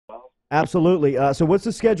Absolutely. So what's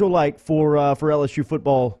the schedule like for LSU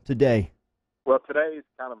football today? Well, today is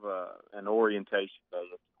kind of an orientation day.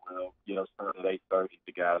 If you will. Starting at 8:30,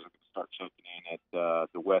 the guys are going to start checking in at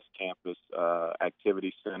the West Campus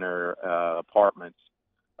Activity Center apartments.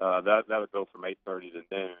 That'll go from 8:30 to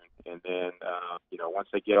noon, and then once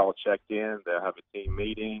they get all checked in, they'll have a team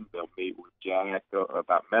meeting. They'll meet with Jack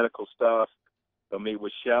about medical stuff. They'll meet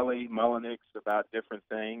with Shelly Mullenix about different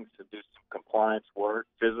things and do some compliance work,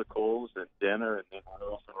 physicals, and dinner, and then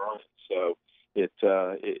we're off and running. So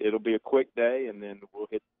it'll be a quick day, and then we'll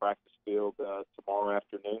hit the practice field tomorrow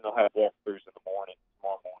afternoon. They'll have walkthroughs in the morning,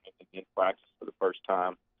 tomorrow morning, and then practice for the first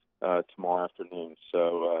time tomorrow afternoon.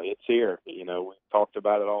 So it's here. We talked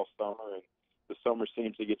about it all summer, and the summer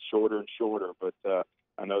seems to get shorter and shorter, but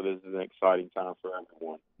I know this is an exciting time for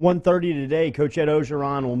everyone. 1:30 today, Coach Ed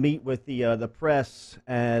Ogeron will meet with the press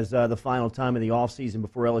as the final time of the offseason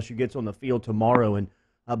before LSU gets on the field tomorrow. And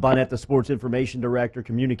Bonnette, the sports information director,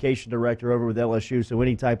 communication director over with LSU, so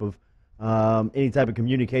any type of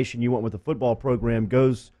communication you want with the football program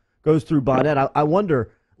goes through Bonnette. I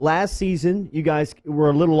wonder, last season you guys were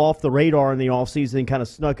a little off the radar in the offseason and kind of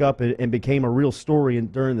snuck up and became a real story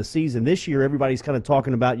during the season. This year, everybody's kind of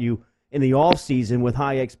talking about you in the offseason with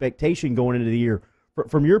high expectation going into the year.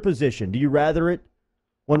 From your position, do you rather it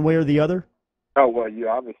one way or the other? Oh, well, you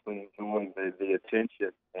obviously enjoy the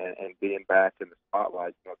attention and being back in the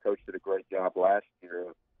spotlight. Coach did a great job last year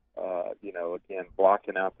of, again,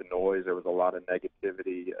 blocking out the noise. There was a lot of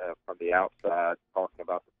negativity from the outside talking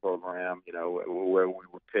about the program, where we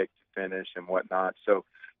were picked to finish and whatnot. So,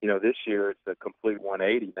 this year it's a complete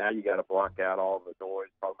 180. Now you got to block out all the noise,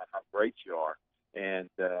 talking about how great you are. And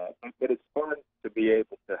but it's fun to be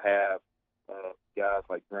able to have guys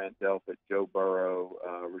like Grant Delpit, Joe Burrow,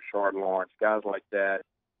 Rashard Lawrence, guys like that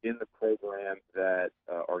in the program that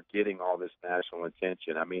are getting all this national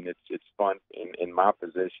attention. I mean, it's fun in my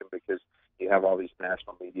position because you have all these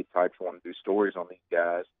national media types wanting to do stories on these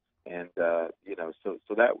guys, and so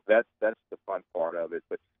that's the fun part of it.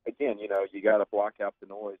 But again, you got to block out the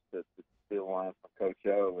noise to steal a line from Coach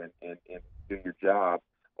O and do your job,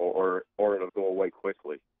 or it'll go away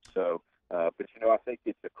quickly. So, but I think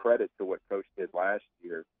it's a credit to what Coach did last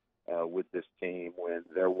year with this team when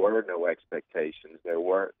there were no expectations.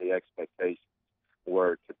 The expectations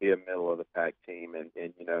were to be a middle of the pack team, and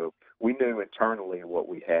we knew internally what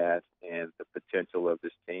we had and the potential of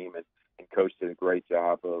this team, and Coach did a great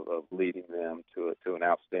job of leading them to an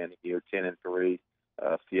outstanding year, 10-3,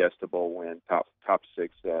 Fiesta Bowl win, top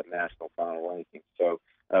six national final ranking. So,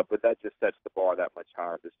 but that just sets the bar that much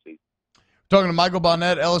higher this season. Talking to Michael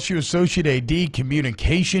Bonnette, LSU Associate AD,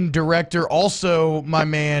 Communication Director. Also, my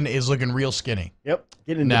man is looking real skinny. Yep.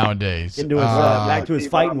 Nowadays. Back to his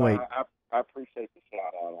fighting weight. I appreciate the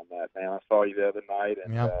shout-out on that, man. I saw you the other night,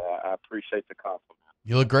 and I appreciate the compliment.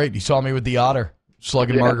 You look great. You saw me with the Otter,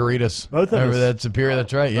 slugging margaritas. Both of us. That Superior,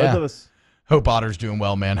 that's right, yeah. Both of us. Hope Otter's doing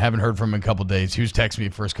well, man. Haven't heard from him in a couple days. He was texting me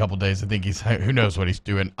the first couple days. I think who knows what he's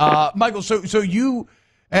doing. Michael, so you,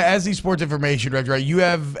 as the sports information director, right, you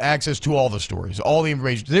have access to all the stories, all the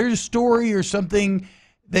information. Is there a story or something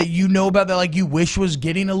that you know about that like you wish was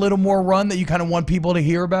getting a little more run that you kind of want people to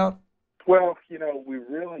hear about? Well,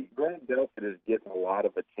 Grant Delpit is getting a lot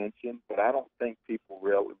of attention, but I don't think people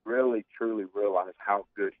really truly realize how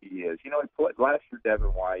good he is. Last year Devin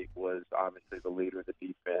White was obviously the leader of the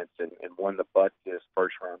defense and won the Butkus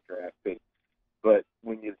first-round draft pick. But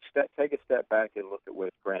when you take a step back and look at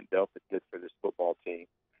what Grant Delpit did for this football team,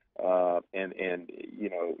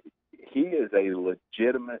 he is a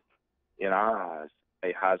legitimate, in our eyes,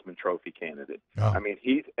 a Heisman Trophy candidate. Oh. I mean,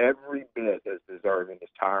 he's every bit as deserving as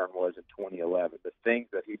Tyron was in 2011. The things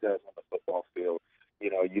that he does on the football field,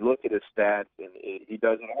 you look at his stats, and he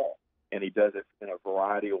does it all. And he does it in a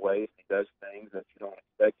variety of ways. He does things that you don't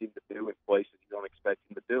expect him to do in places you don't expect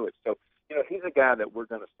him to do it. So, he's a guy that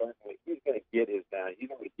he's going to get he's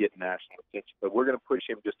going to get national attention, but we're going to push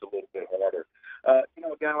him just a little bit harder. A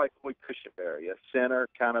guy like Floyd Cushenberry, a center,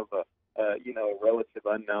 kind of a relative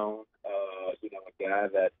unknown, a guy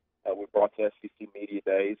that we brought to SEC Media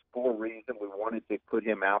Days for a reason. We wanted to put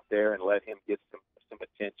him out there and let him get some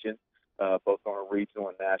attention, both on a regional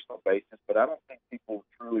and national basis. But I don't think people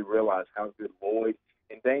truly realize how good Lloyd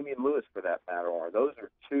and Damian Lewis, for that matter, are. Those are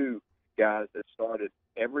two guys that started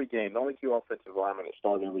every game. The only two offensive linemen that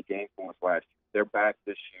started every game for us last year. They're back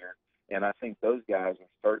this year, and I think those guys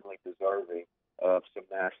are certainly deserving of some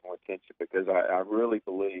national attention because I really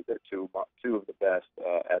believe they're two of the best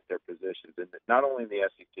at their positions, and not only in the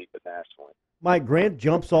SEC but nationally. Mike, Grant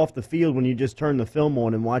jumps off the field when you just turn the film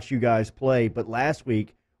on and watch you guys play, but last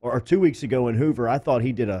week or 2 weeks ago in Hoover, I thought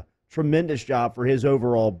he did a tremendous job for his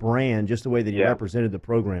overall brand, just the way that he represented the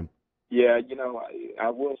program. Yeah, I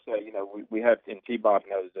will say, we have, and T-Bob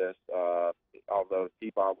knows this, although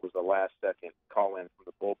T-Bob was a last-second call-in from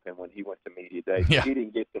the bullpen when he went to media day. Yeah. He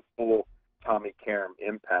didn't get the full Tommy Karam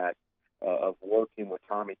impact of working with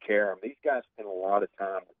Tommy Karam. These guys spent a lot of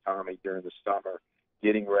time with Tommy during the summer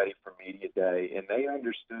getting ready for media day, and they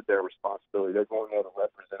understood their responsibility. They're going there to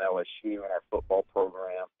represent LSU in our football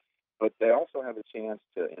program, but they also have a chance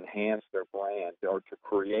to enhance their brand or to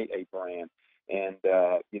create a brand. And,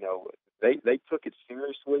 they took it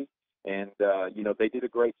seriously, and, they did a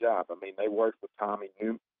great job. I mean, they worked with Tommy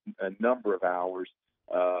a number of hours.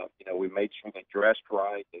 We made sure they dressed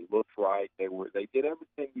right, they looked right, they did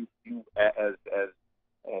everything you as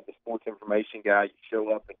the sports information guy, you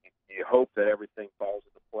show up and you hope that everything falls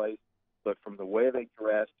into place. But from the way they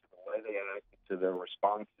dressed to the way they acted to their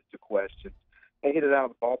responses to questions, they hit it out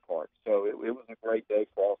of the ballpark. So it was a great day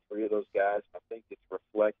for all three of those guys. I think it's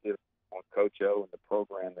reflective on Coach O and the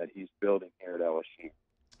program that he's building here at LSU.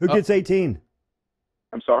 Who gets 18?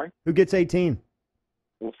 I'm sorry? Who gets 18?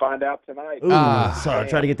 We'll find out tonight. Sorry,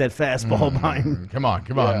 try to get that fastball by him. Come on,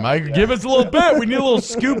 Mike. Yeah. Give us a little bit. We need a little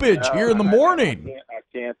scoopage here in the morning. I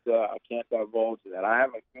can't divulge that. I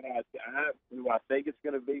have a good idea. I have who I think it's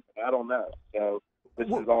going to be, but I don't know. So this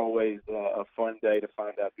is always a fun day to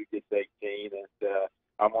find out who gets 18, and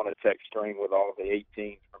I'm on a text string with all the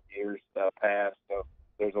 18s from years past. So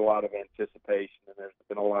there's a lot of anticipation, and there's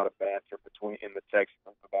been a lot of banter in the text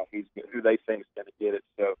group about who they think is going to get it.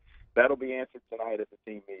 So that'll be answered tonight at the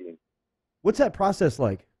team meeting. What's that process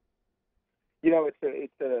like?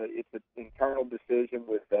 It's an internal decision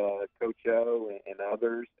with Coach O and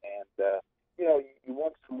others, and you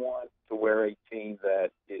want someone to wear 18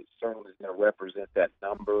 that is certainly going to represent that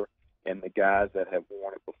number and the guys that have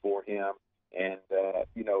worn it before him. And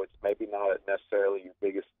it's maybe not necessarily your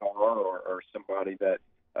biggest star or somebody that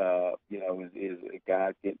is a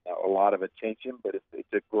guy getting a lot of attention, but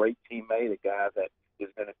it's a great teammate, a guy that is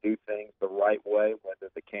going to do things the right way,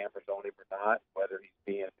 whether the camera's on him or not, whether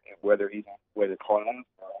he's on the way to class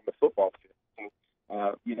or on the football field.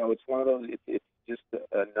 So, it's one of those. It's just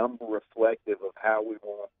a number reflective of how we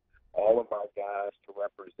want all of our guys to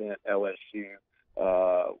represent LSU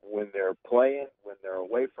when they're playing, when they're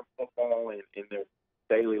away from football, and in their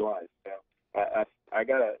daily life. So, I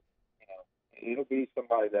gotta, it'll be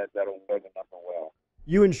somebody that'll wear the number well.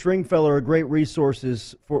 You and Stringfellow are great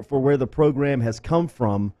resources for where the program has come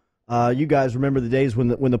from. You guys remember the days when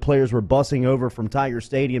the players were busing over from Tiger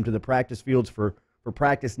Stadium to the practice fields for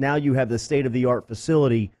practice. Now you have the state-of-the-art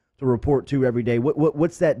facility to report to every day.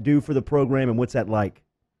 What's that do for the program, and what's that like?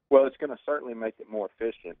 Well, it's going to certainly make it more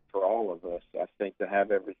efficient for all of us, I think, to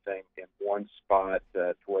have everything in one spot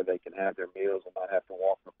to where they can have their meals and not have to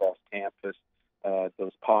walk across campus.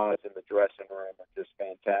 Those pods in the dressing room are just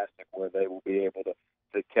fantastic, where they will be able to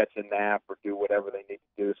catch a nap or do whatever they need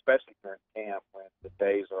to do, especially during camp when the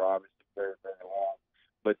days are obviously very, very long.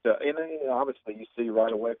 But and then obviously you see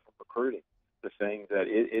right away from recruiting the thing that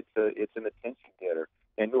it's an attention getter.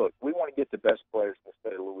 And look, we want to get the best players in the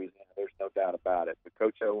state of Louisiana. There's no doubt about it. But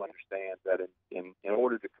Coach O understands that in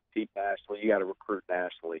order to compete nationally, you got to recruit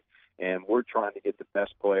nationally. And we're trying to get the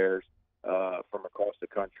best players from across the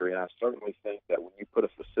country. And I certainly think that when you put a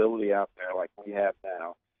facility out there like we have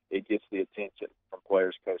now, it gets the attention from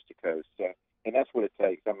players coast to coast. So, and that's what it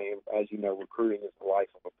takes. I mean, as you know, recruiting is the life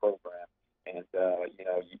of a program. And,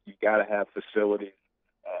 you got to have facilities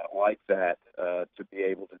like that to be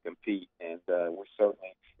able to compete. And we're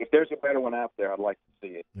certainly, if there's a better one out there, I'd like to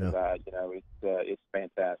see it. Yeah. It's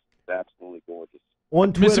fantastic. It's absolutely gorgeous.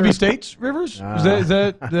 On Twitter, Mississippi State's Rivers? Is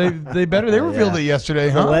that they better? They revealed it yesterday,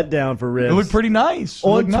 huh? A letdown for Rivers. It looked pretty nice.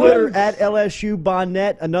 On Twitter, at LSU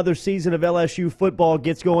Bonnette, another season of LSU football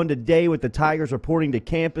gets going today with the Tigers reporting to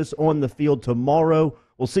campus on the field tomorrow.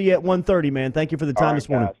 We'll see you at 1:30, man. Thank you for the time this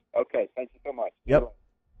morning. Guys. Okay, thank you so much. Yep.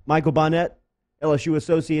 Michael Bonnette, LSU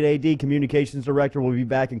Associate AD, Communications Director, will be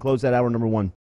back and close that hour number one.